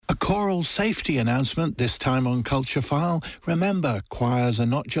choral safety announcement this time on Culture File. Remember, choirs are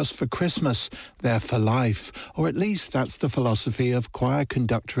not just for Christmas, they're for life. Or at least that's the philosophy of choir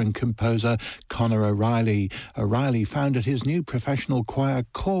conductor and composer Conor O'Reilly. O'Reilly founded his new professional choir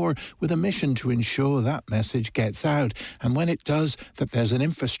corps with a mission to ensure that message gets out. And when it does, that there's an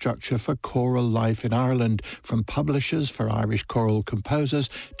infrastructure for choral life in Ireland, from publishers for Irish choral composers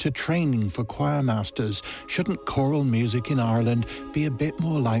to training for choir masters. Shouldn't choral music in Ireland be a bit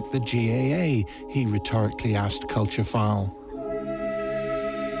more like the GAA? He rhetorically asked Culture File.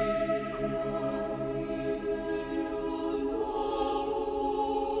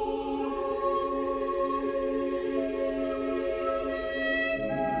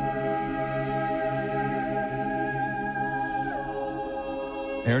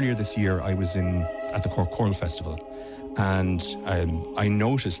 Earlier this year, I was at the Cork Choral Festival, and I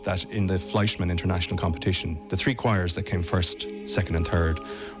noticed that in the Fleischmann International competition, the three choirs that came first, second and third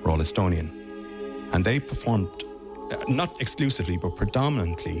were all Estonian. And they performed, not exclusively, but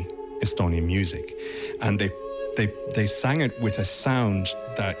predominantly Estonian music. And they sang it with a sound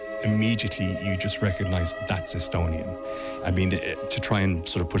that immediately you just recognise that's Estonian. I mean, to try and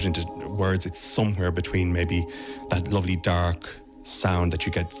sort of put it into words, it's somewhere between maybe that lovely dark sound that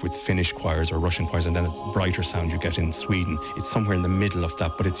you get with Finnish choirs or Russian choirs, and then a brighter sound you get in Sweden. It's somewhere in the middle of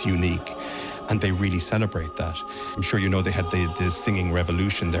that, but it's unique, and they really celebrate that. I'm sure you know they had the singing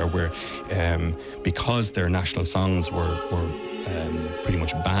revolution there, where because their national songs were pretty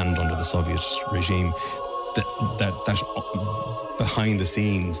much banned under the Soviet regime, that behind the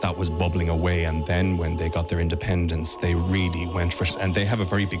scenes that was bubbling away, and then when they got their independence, they really went for it. And they have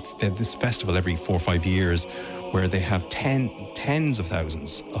they have this festival every 4 or 5 years where they have tens of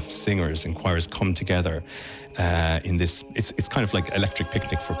thousands of singers and choirs come together in this. It's kind of like electric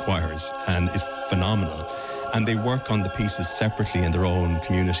picnic for choirs, and it's phenomenal. And they work on the pieces separately in their own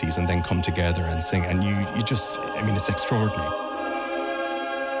communities and then come together and sing. And you just, I mean, it's extraordinary.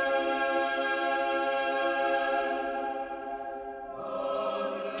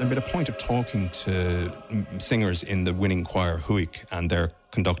 I made a point of talking to singers in the winning choir, Huik, and their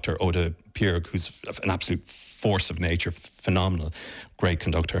conductor, Oda Pierg, who's an absolute force of nature, phenomenal, great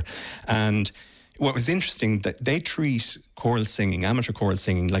conductor. And what was interesting, that they treat choral singing, amateur choral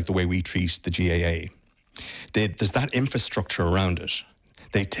singing, like the way we treat the GAA. There's that infrastructure around it.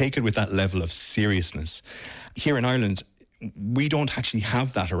 They take it with that level of seriousness. Here in Ireland, we don't actually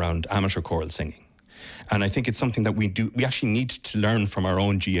have that around amateur choral singing. And I think it's something that we actually need to learn from our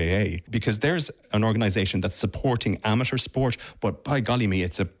own GAA, because there's an organisation that's supporting amateur sport, but by golly me,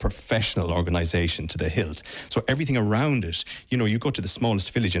 it's a professional organisation to the hilt. So everything around it, you go to the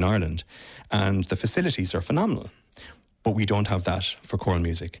smallest village in Ireland and the facilities are phenomenal. But we don't have that for choral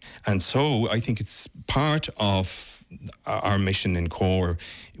music. And so I think it's part of our mission in CORE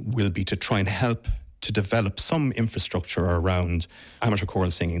will be to try and help to develop some infrastructure around amateur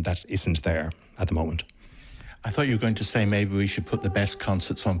choral singing that isn't there at the moment. I thought you were going to say maybe we should put the best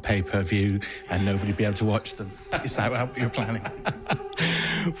concerts on pay-per-view and nobody be able to watch them. Is that what you're planning?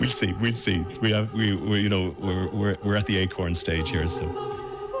 We'll see. We're at the acorn stage here, so.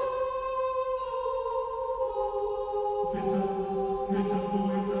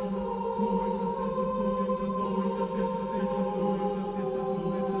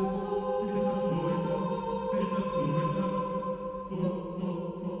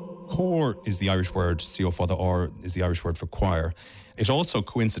 Chor is the Irish word, Cíofáda or is the Irish word for choir. It also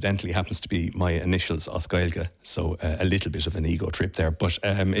coincidentally happens to be my initials, Oscailge, so a little bit of an ego trip there. But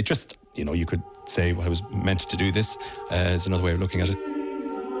it just, you could say I was meant to do this is another way of looking at it.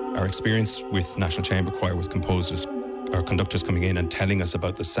 Our experience with National Chamber Choir, with composers or conductors coming in and telling us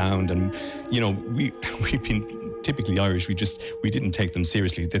about the sound, and we've been typically Irish. We didn't take them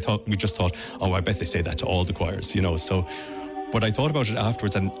seriously. We just thought, oh, I bet they say that to all the choirs, So, but I thought about it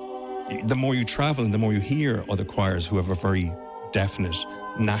afterwards, and the more you travel and the more you hear other choirs who have a very definite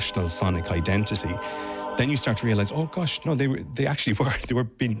national sonic identity, then you start to realise, oh gosh, no, they actually were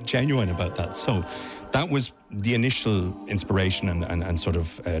being genuine about that. So that was the initial inspiration and sort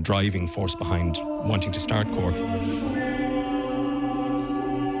of driving force behind wanting to start Cork.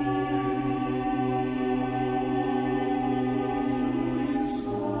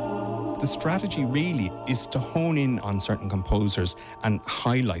 The strategy really is to hone in on certain composers and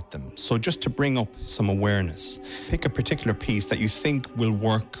highlight them. So just to bring up some awareness. Pick a particular piece that you think will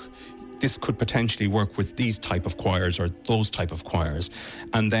work. This could potentially work with these type of choirs or those type of choirs.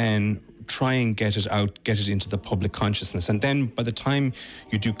 And then try and get it out, get it into the public consciousness. And then by the time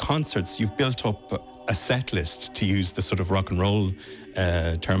you do concerts, you've built up a set list, to use the sort of rock and roll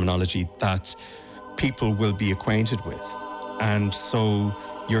terminology, that people will be acquainted with. And so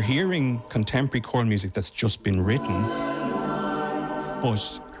You're hearing contemporary choral music that's just been written,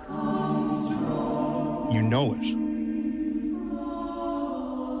 but you know it.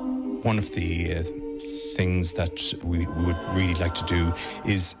 One of the things that we would really like to do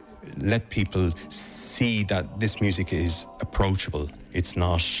is let people see that this music is approachable. It's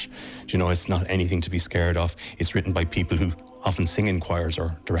not, it's not anything to be scared of. It's written by people who often sing in choirs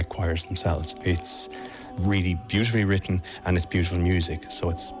or direct choirs themselves. It's really beautifully written and it's beautiful music. So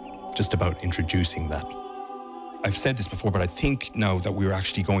it's just about introducing that. I've said this before, but I think now that we're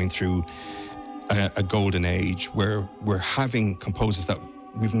actually going through a golden age where we're having composers that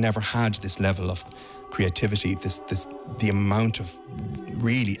we've never had this level of creativity, the amount of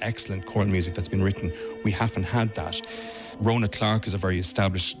really excellent choral music that's been written. We haven't had that. Rona Clark is a very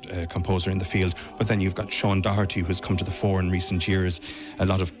established composer in the field, but then you've got Sean Doherty, who's come to the fore in recent years. A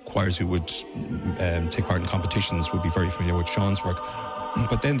lot of choirs who would take part in competitions would be very familiar with Sean's work.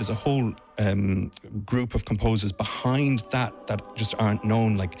 But then there's a whole group of composers behind that just aren't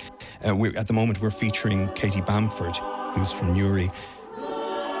known. Like at the moment, we're featuring Katie Bamford, who's from Newry.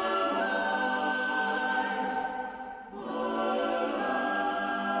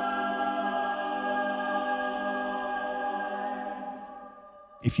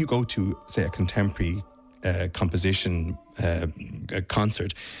 If you go to, say, a contemporary composition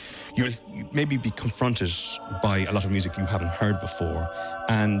concert, you'll maybe be confronted by a lot of music that you haven't heard before,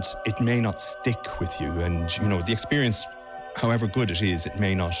 and it may not stick with you. And, the experience, however good it is, it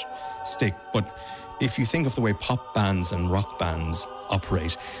may not stick. But if you think of the way pop bands and rock bands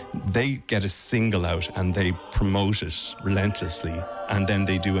operate, they get a single out and they promote it relentlessly, and then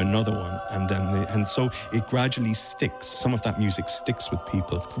they do another one, and so it gradually sticks. Some of that music sticks with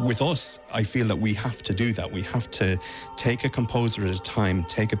people. With us, I feel that we have to do that. We have to take a composer at a time,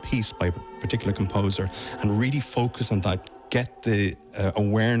 take a piece by a particular composer, and really focus on that. Get the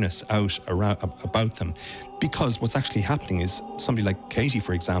awareness out about them. Because what's actually happening is somebody like Katie,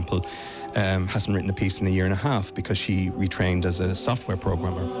 for example, hasn't written a piece in a year and a half because she retrained as a software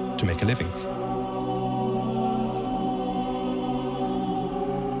programmer to make a living.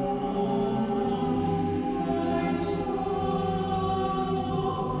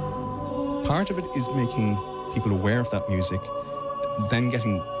 Part of it is making people aware of that music, then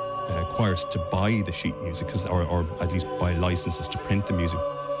getting choirs to buy the sheet music, or at least buy licenses to print the music.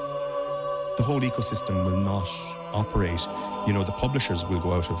 The whole ecosystem will not operate. The publishers will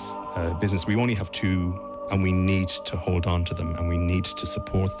go out of business. We only have two, and we need to hold on to them, and we need to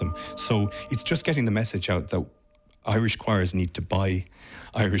support them. So it's just getting the message out that Irish choirs need to buy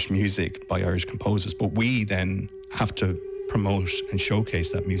Irish music by Irish composers, but we then have to promote and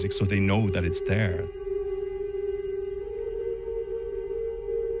showcase that music so they know that it's there.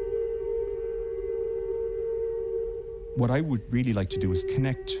 What I would really like to do is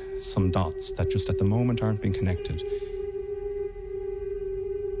connect some dots that just at the moment aren't being connected.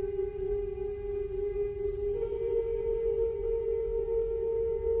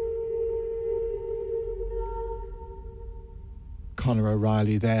 Conor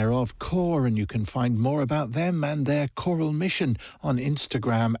O'Reilly there of Core, and you can find more about them and their choral mission on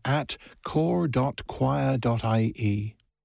Instagram at core.choir.ie.